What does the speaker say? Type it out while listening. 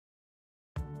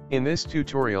In this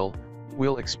tutorial,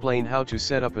 we'll explain how to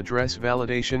set up address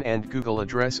validation and Google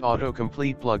Address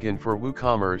Autocomplete plugin for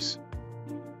WooCommerce.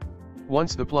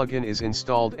 Once the plugin is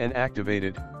installed and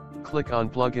activated, click on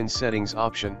Plugin Settings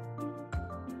option.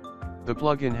 The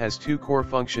plugin has two core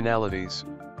functionalities.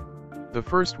 The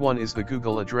first one is the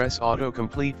Google Address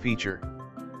Autocomplete feature.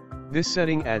 This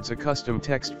setting adds a custom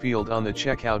text field on the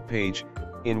checkout page,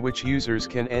 in which users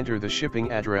can enter the shipping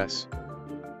address.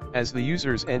 As the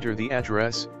users enter the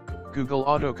address, Google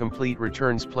Autocomplete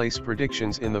returns place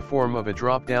predictions in the form of a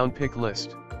drop-down pick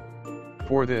list.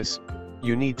 For this,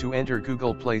 you need to enter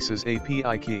Google Places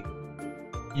API key.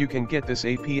 You can get this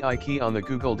API key on the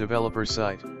Google developer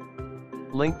site,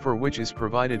 link for which is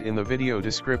provided in the video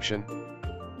description.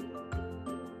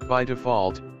 By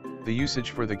default, the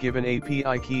usage for the given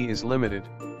API key is limited.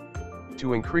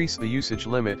 To increase the usage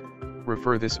limit,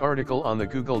 refer this article on the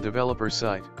Google developer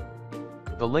site.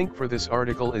 The link for this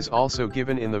article is also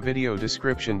given in the video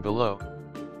description below.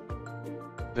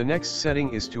 The next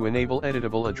setting is to enable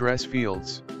editable address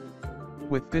fields.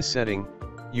 With this setting,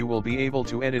 you will be able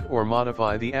to edit or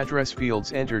modify the address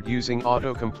fields entered using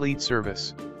Autocomplete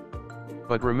service.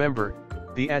 But remember,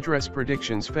 the address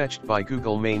predictions fetched by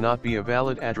Google may not be a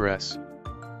valid address.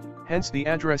 Hence the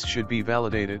address should be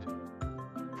validated.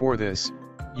 For this,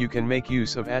 you can make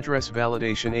use of Address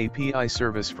Validation API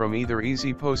service from either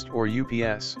EasyPost or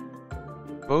UPS.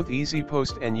 Both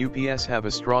EasyPost and UPS have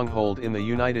a stronghold in the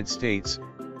United States,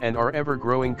 and are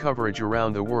ever-growing coverage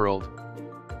around the world.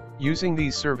 Using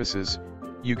these services,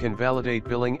 you can validate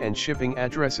billing and shipping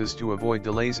addresses to avoid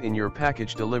delays in your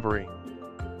package delivery.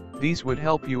 These would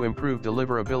help you improve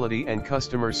deliverability and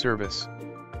customer service.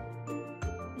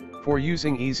 For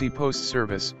using EasyPost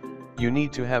service, you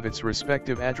need to have its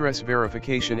respective address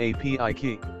verification API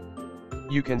key.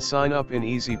 You can sign up in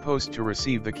EasyPost to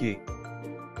receive the key.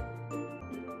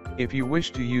 If you wish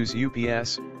to use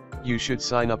UPS, you should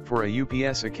sign up for a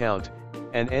UPS account,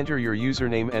 and enter your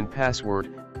username and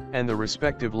password, and the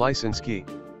respective license key.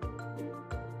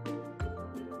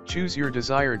 Choose your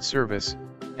desired service,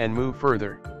 and move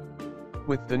further.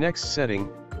 With the next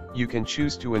setting, you can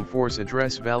choose to enforce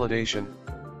address validation.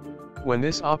 When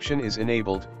this option is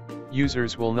enabled,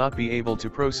 users will not be able to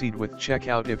proceed with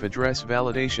checkout if address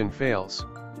validation fails.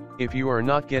 If you are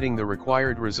not getting the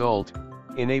required result,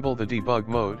 enable the debug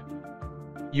mode.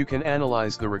 You can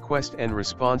analyze the request and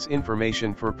response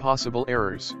information for possible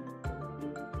errors.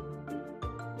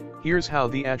 Here's how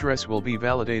the address will be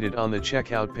validated on the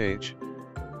checkout page.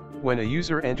 When a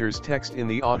user enters text in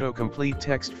the autocomplete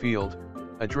text field,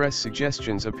 address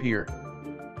suggestions appear.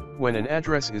 When an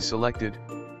address is selected,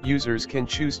 users can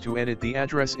choose to edit the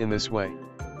address in this way.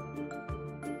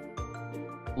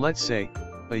 Let's say,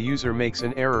 a user makes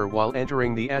an error while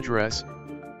entering the address,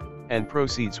 and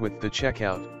proceeds with the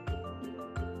checkout.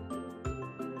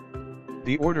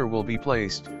 The order will be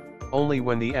placed only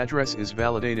when the address is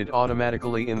validated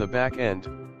automatically in the back end.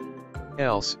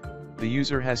 Else, the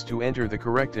user has to enter the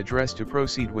correct address to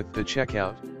proceed with the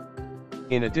checkout.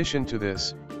 In addition to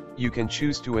this, you can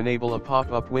choose to enable a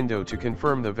pop-up window to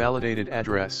confirm the validated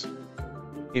address.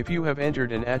 If you have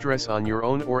entered an address on your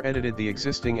own or edited the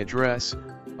existing address,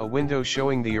 a window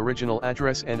showing the original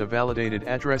address and a validated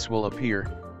address will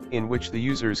appear, in which the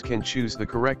users can choose the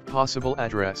correct possible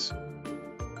address.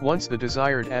 Once the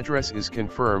desired address is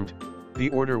confirmed, the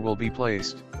order will be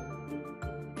placed.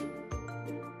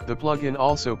 The plugin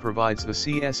also provides the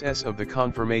CSS of the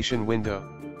confirmation window.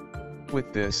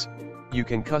 With this, you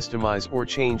can customize or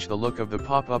change the look of the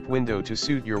pop-up window to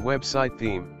suit your website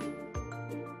theme.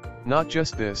 Not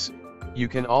just this, you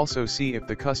can also see if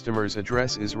the customer's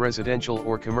address is residential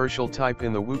or commercial type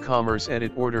in the WooCommerce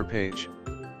edit order page.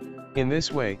 In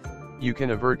this way, you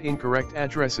can avert incorrect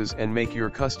addresses and make your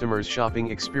customers'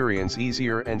 shopping experience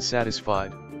easier and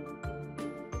satisfied.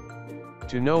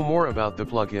 To know more about the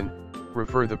plugin,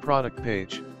 refer the product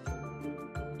page.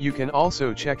 You can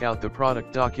also check out the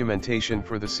product documentation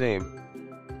for the same.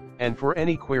 And for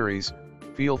any queries,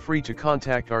 feel free to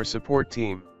contact our support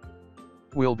team.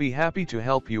 We'll be happy to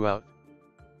help you out.